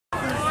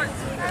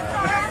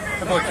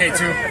K2.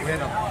 We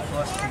had a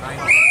plus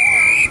 90.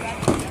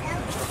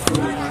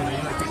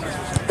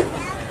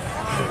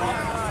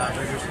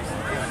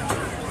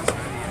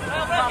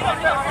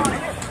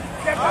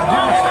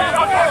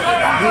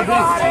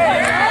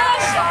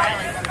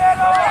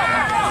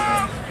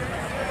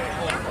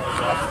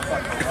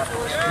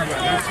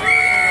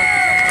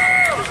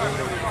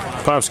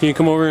 Pops, can you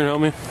come over here and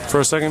help me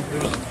for a second?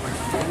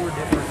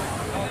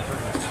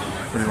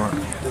 What do you want?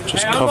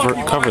 Just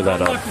cover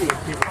that up.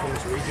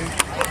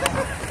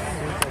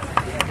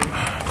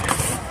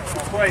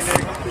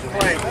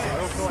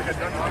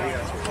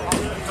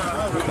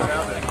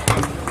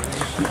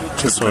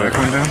 Just the back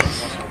one down?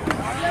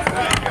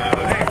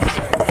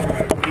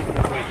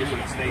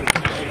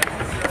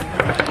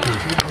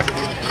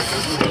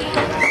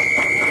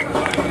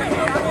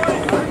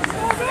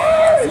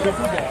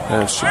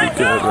 That should be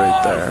good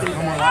right there.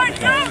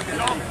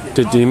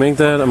 Did he make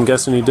that? I'm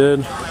guessing he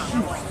did.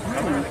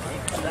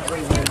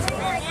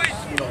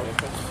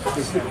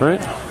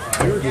 Right?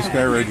 This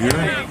guy right here?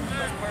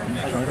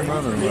 Talking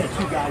about or what?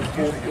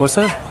 What's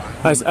that?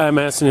 I'm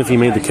asking if he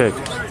made the kick.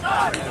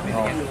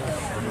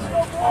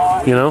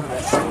 You know?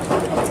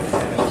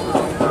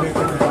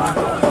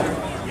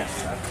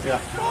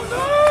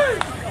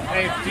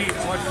 Hey, deep,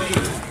 one deep.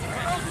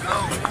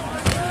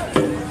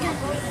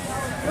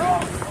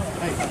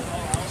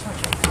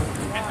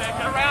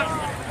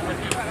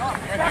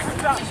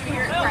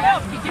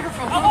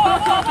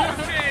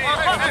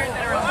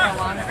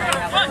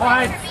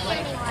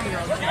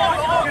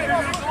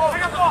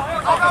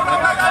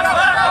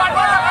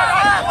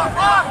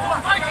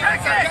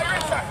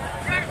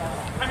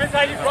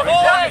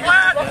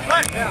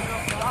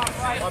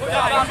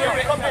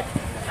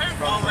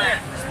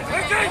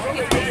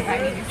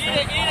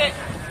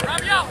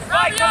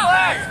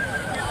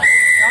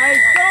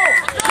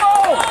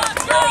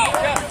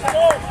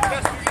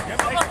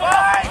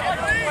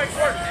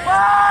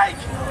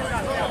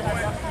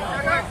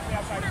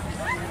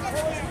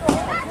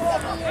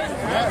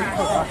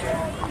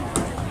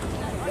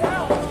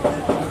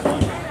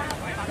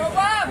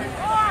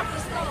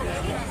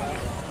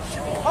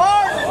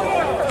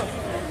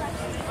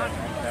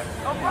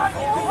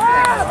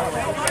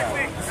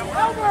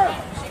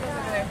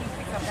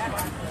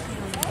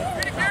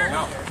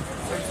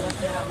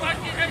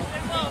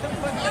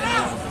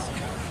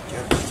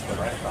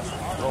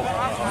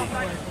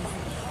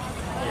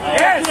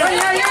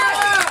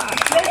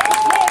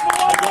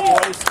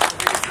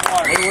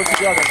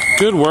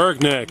 Good work,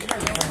 Nick. Way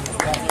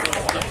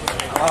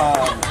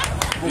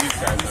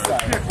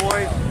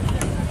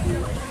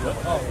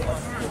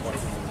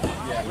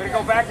to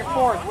go back and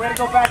forth. Way to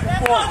go back and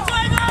forth.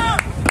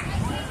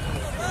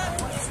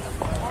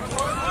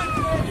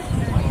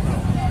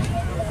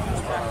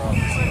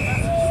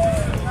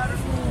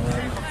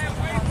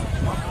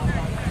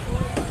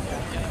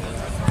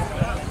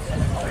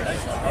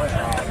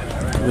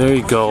 There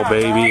you go,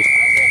 baby.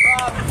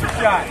 Good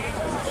shot.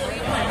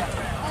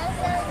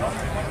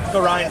 Go,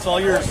 Ryan, it's all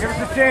yours. Give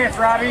us a chance,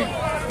 Robbie.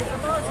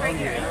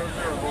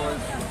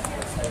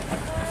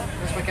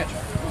 Where's my catch?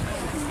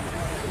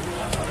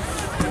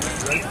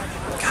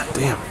 God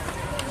damn.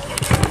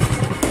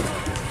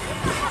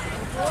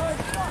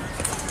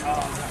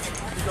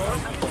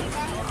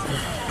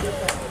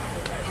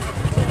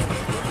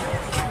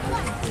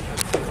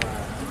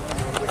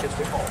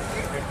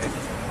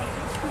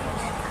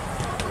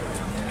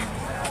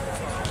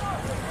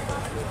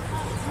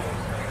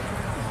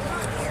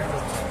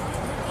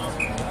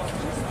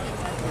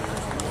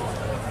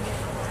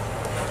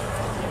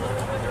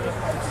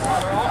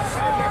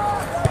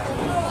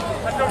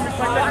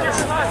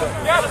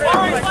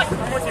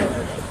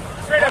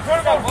 Straight up, put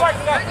him on, fight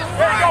for that.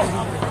 There you go.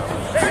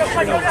 There you go,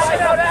 fight, go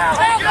down, down.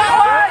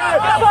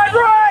 Fight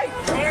right!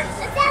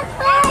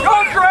 Go,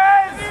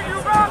 Trez!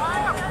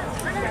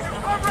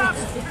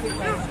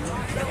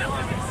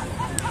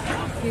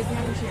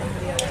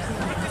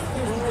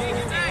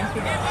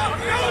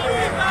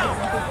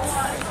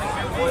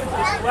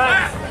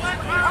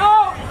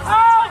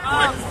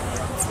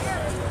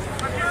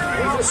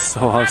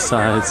 So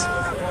offsides.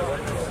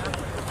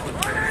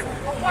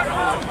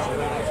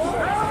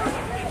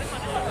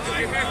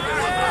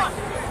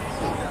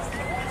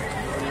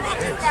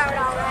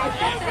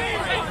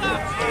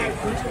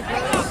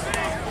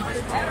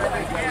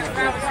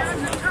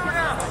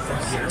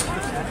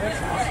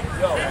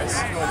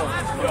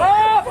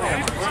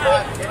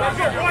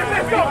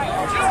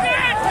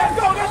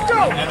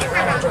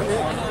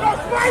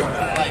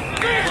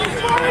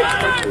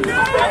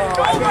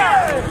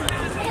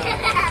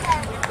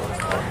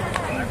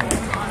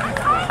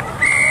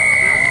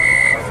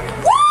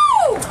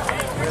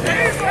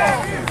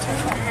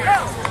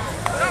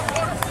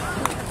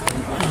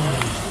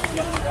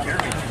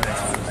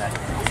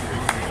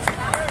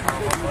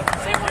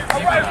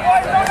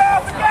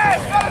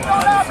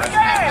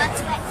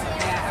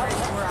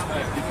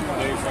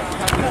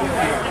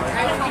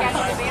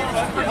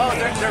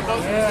 They're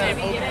both the same.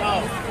 Oh,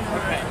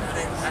 okay.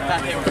 I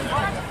thought they were.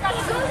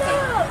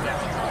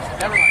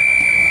 Never mind.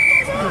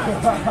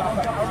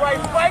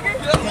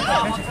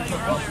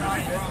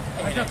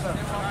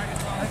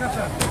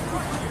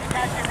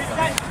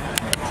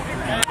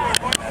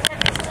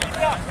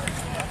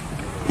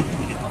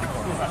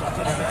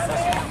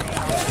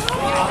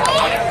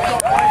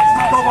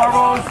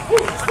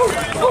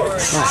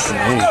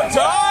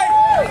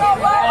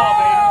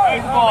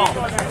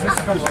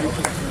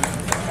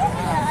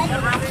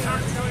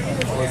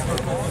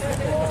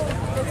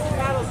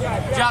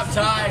 Job,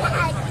 Ty.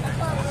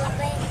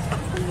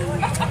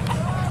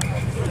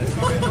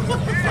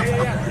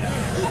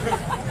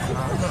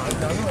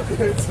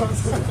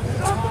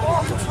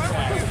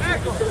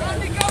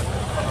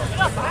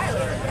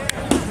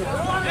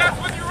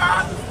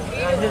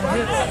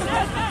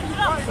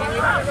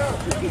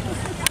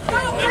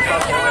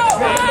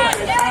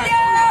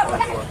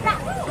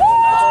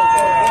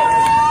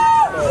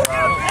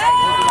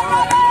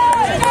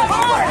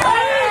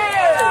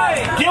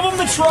 Give him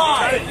the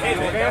try.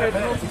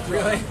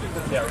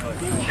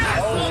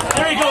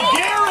 There you go,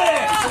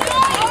 Garrett.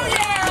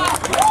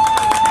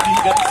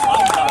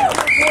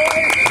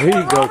 There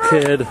you go,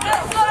 kid.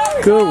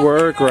 Good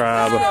work,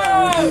 Rob.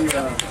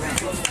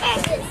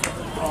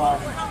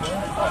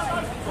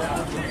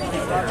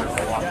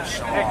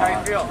 Nick, how you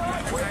feel?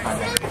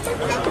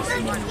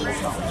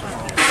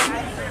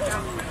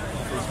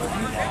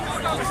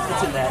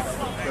 It's in that.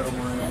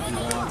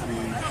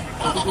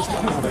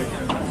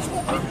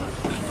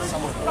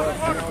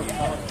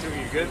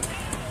 You good?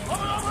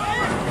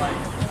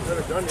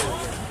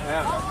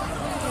 Yeah.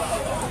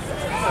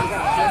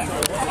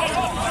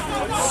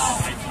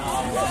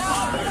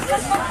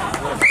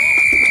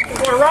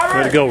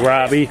 Way to go,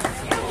 Robbie.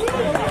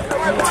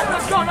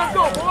 Let's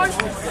go, boys.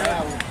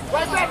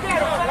 Right back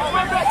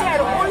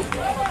there, boys.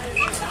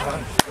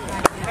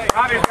 Hey,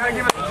 Robbie, you gotta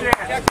give us a chance.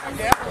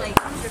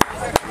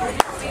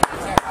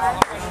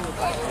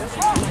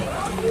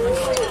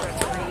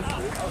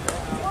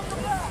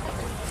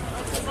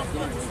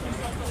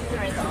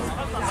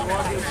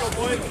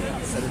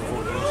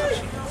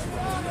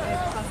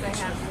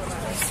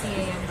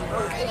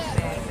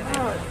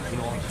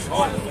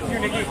 Here,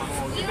 Nikki.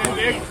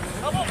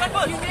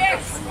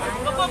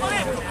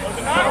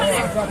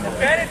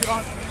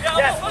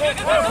 Yes.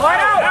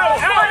 Line out!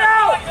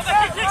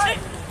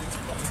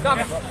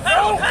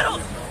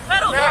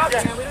 Pedal!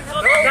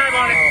 Time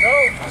on it.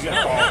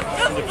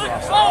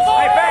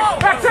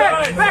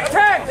 Hey, back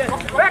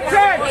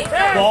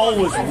 10! Ball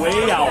was way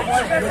out.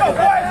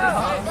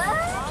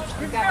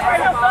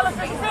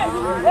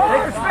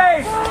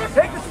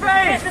 Take the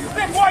space,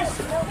 boys!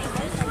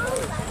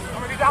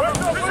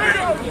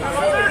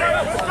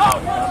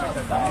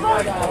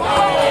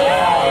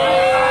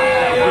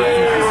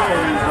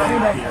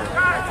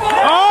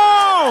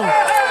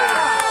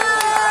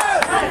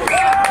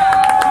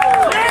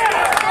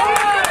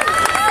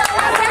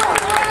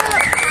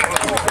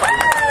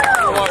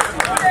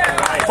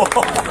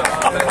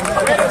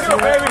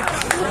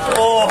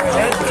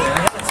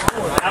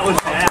 That was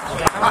bad.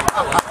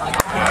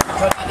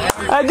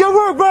 Hey, good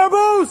work,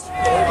 Barbos!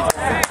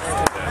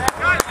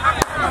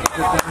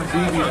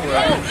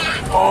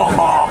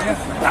 Oh,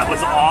 that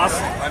was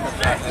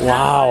awesome.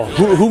 Wow.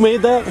 Who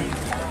made that?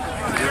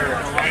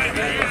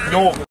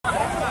 No.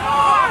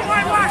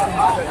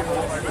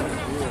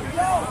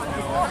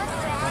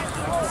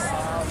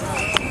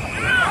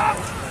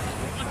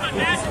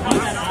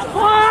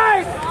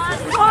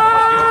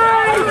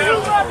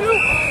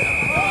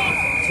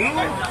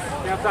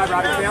 Stay outside,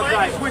 Robbie. Stay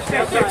outside. Switch.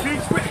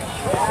 Switch.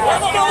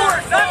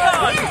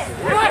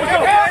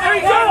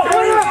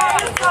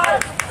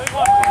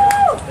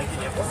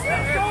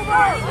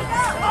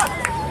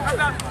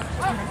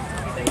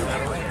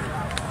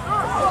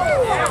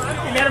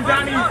 You let him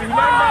down easy.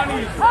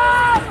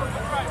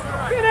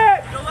 Get it!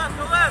 Go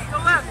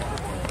left.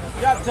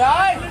 Good job,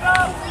 Ty.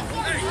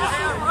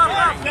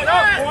 Get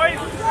up, boys.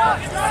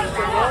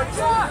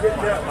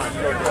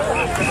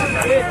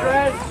 Get it,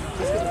 Fred.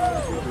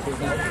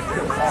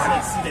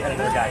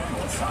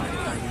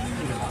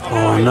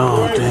 Oh, no,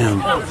 damn.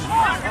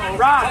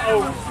 Rob.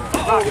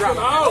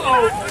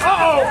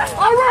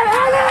 All right,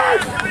 Alan!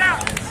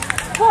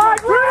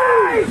 Slide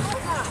right!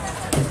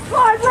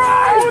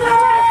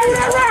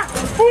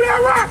 Move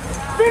that rock!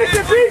 Finish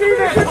it, beat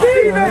even!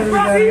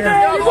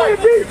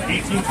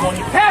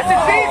 Pass it,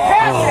 beat!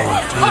 Pass it!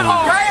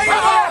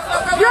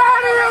 You're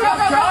out of here!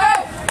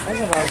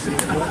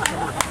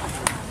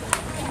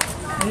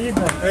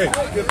 Hey,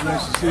 good.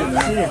 Nice to see you,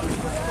 man.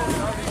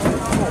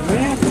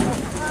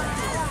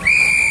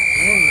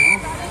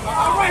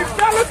 All right,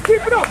 now let's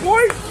keep it up,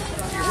 boys!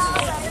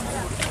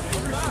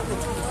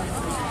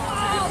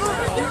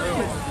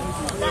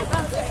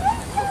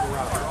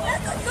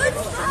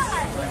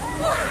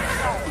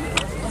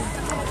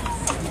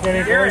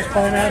 Any boys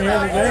playing out here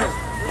today?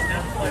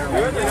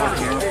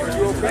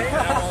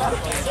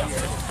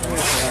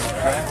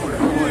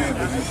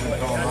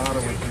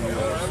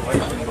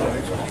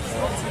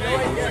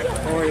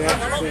 Oh, yeah.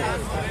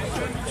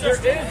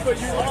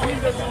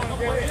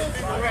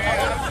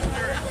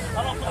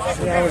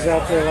 Yeah, I was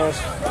out there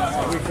last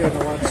weekend to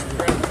watch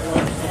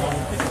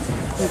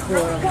the Good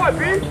boy,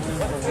 B.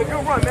 Hey,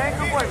 good run, man.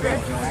 Good boy, man.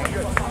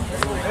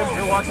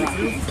 You're watching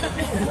too? I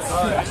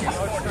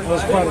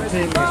was quite a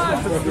team with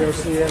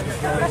WCF.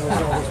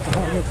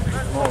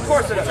 Of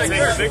course it is. Big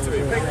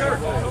victory. Big third.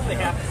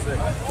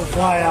 The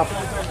fly out.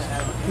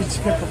 He'd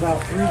skip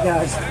about 3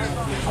 guys.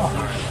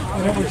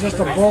 And it was just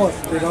a bullet,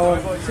 you know.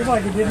 It seemed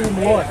like he didn't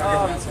even look.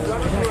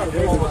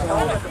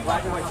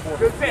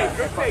 Good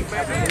fake,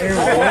 man. They were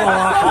well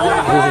off.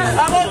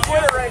 I'm on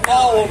Twitter right now.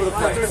 All over the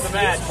place. There's the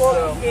match.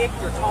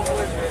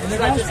 And they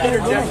all stayed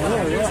going,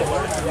 really, yeah.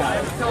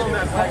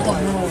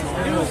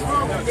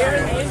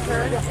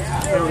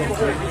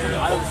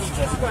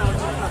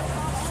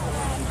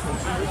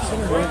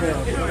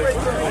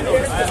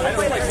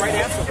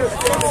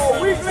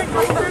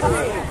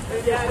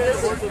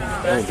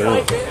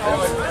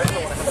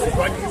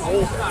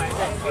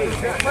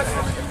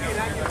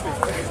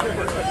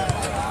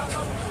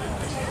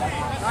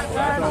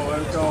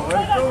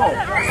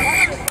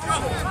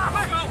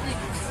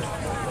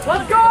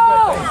 Let's go!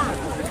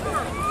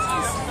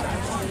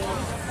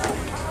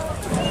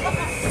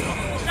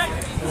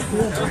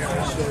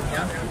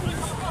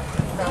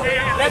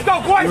 Let's go,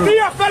 boys! Be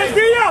up, fellas!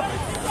 Be up!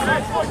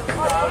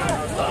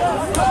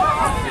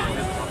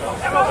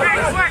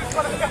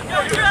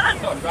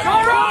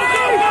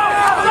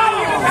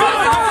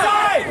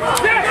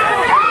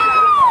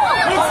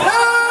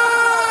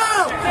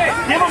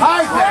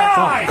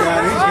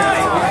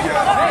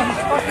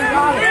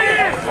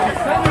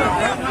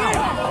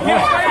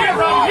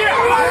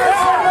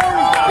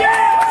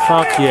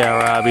 Fuck yeah,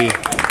 Robbie.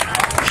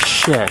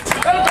 Shit.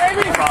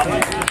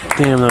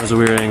 Damn, that was a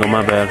weird angle,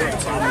 my bad.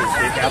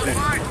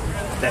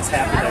 That's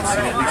happened. I've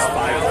seen at least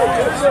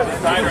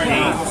 5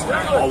 games,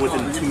 all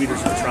within 2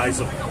 meters of the try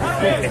zone.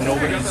 And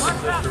nobody's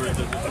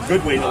a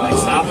good way to like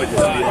stop it is to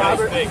be like,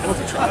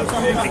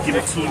 to give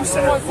a team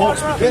center close.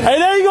 Hey,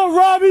 there you go,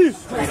 Robbie! 2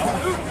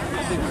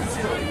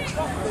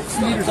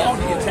 meters out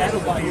to get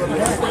tackled by you.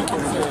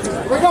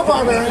 Wake up,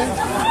 Barbarians!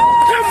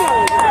 Come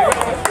on!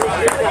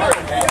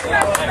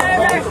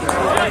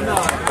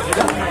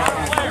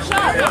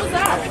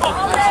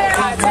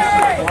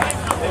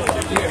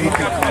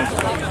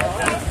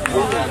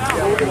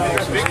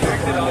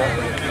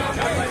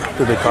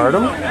 Did they card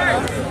him?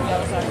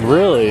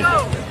 Really?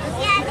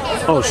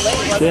 Oh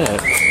shit.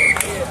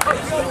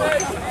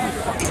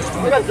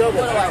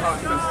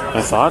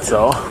 I thought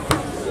so.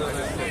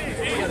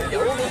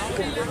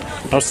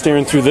 I was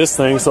staring through this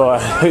thing, so I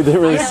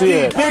didn't really see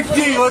it. Big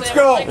D, let's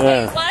go.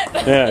 Yeah,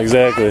 yeah,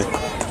 exactly.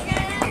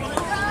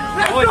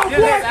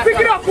 Pick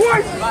it up,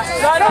 boys!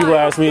 People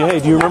ask me, hey,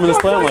 do you remember this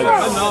play? I'm like,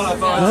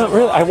 not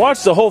really. I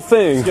watched the whole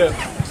thing.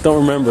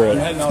 Don't remember it.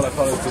 I thought it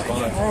was too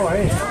funny. Oh,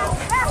 hey.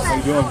 How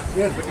you doing?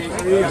 Good.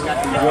 Good.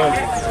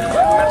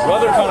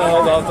 Brother kind of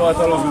held out, so I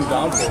thought it was going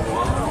down for a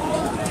while.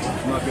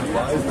 I'm not going to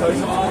buy his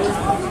Tyson.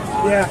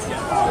 Yeah.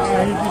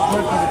 He just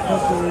went to the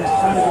customer.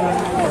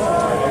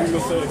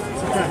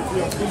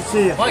 Good to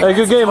see you. Hey,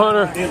 good game,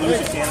 Hunter.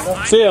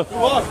 See ya.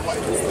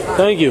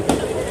 Thank you.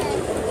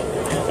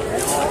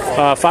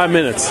 5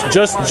 minutes.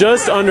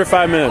 Just under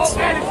 5 minutes.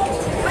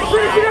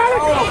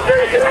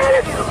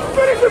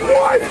 Finish it,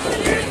 boys!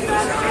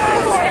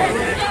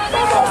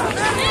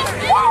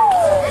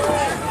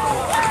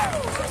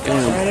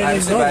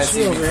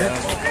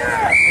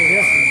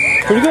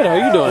 Pretty good. How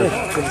you doing?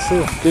 Good to see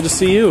you. Good to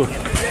see you.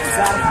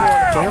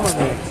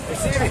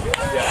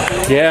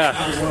 Yeah.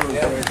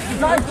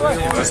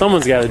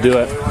 Someone's got to do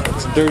it.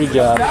 It's a dirty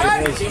job.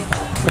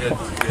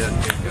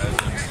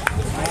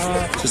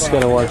 Just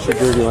gotta watch your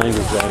dirty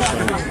language,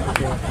 actually.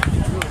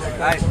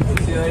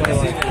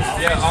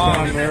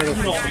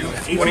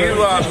 What are you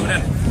moving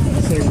in?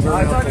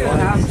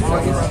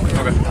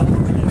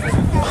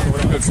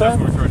 What's that?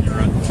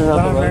 Turn out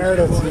the Don light.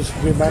 Meredith used to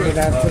be Monday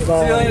Night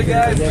Football.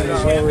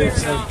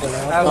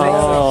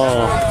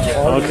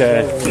 Oh, okay,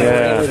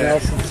 yeah.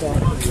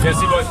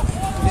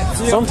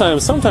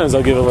 Sometimes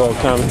I'll give a little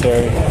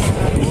commentary.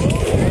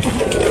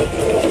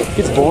 It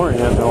gets boring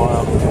after a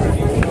while.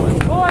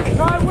 Boys,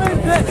 try and win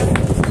this!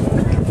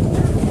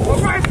 All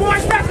right,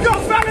 boys, let's go,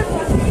 fellas!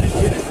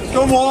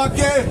 Go,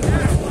 Milwaukee.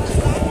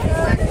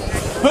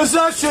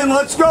 Possession,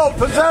 let's go,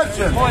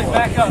 possession. Boys,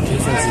 back up.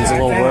 This is a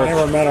little I work.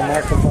 never met a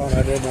microphone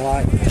I didn't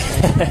like.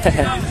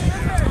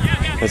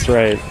 That's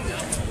right.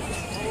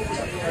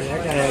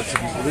 That guy had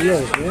some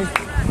wheels, dude.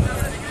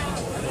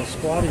 A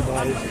squatty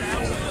body.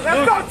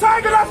 Let's go,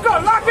 Tiger, let's go!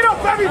 Lock it up,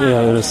 baby!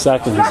 Yeah, in a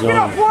second he's Lock it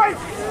up, on. boys!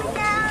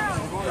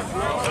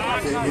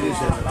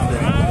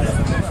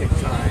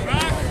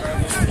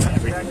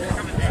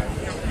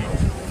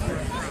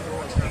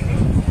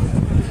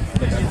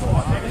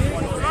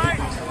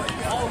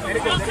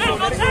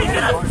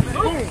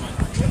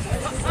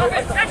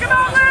 Take him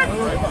out, Lynn!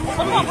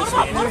 Put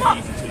him up!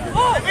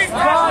 Oh, he's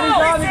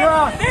on the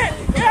ground!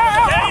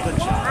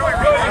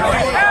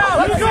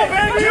 Let's go,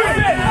 baby!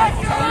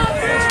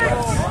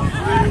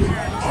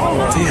 Oh,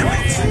 damn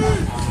it.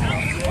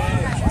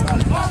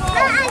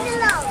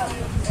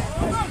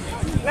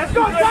 Let's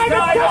go,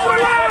 Tiger!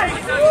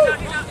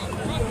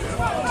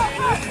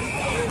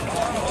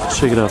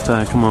 Shake it off,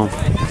 Ty. Come on.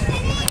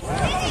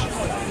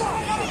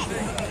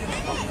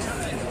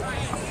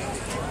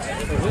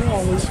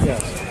 all these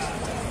guys?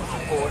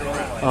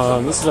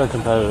 This is our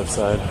competitive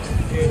side. I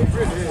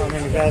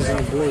mean, the guys in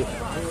the blue.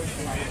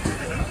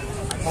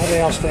 How are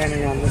they all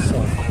standing on this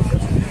side?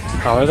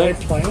 How are they?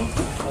 Playing?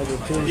 Are the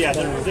teams Yeah,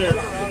 playing?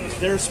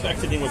 they're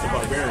spectating with the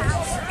Barbarians.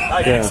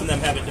 Yeah. Max and them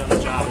haven't done the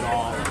job at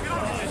all.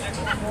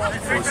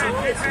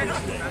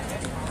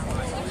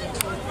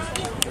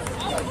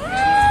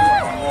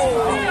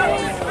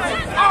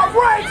 All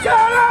right, get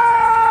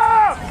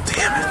up!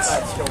 Damn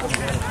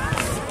it.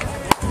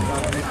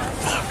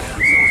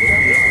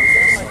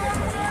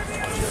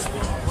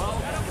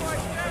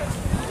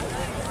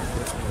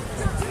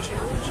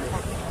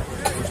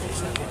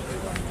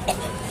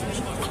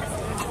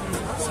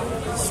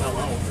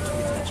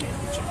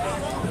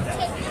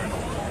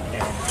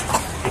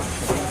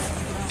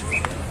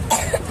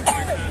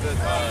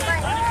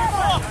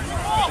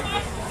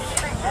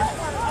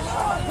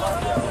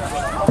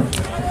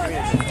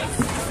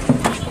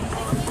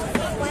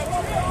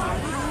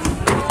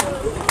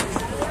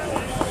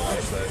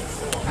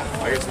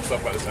 I get some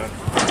stuff by the time.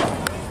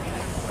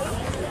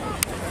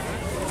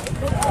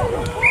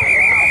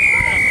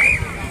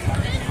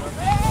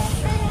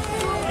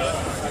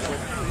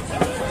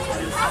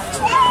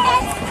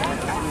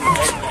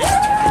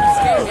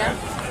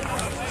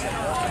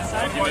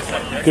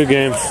 Good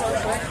game.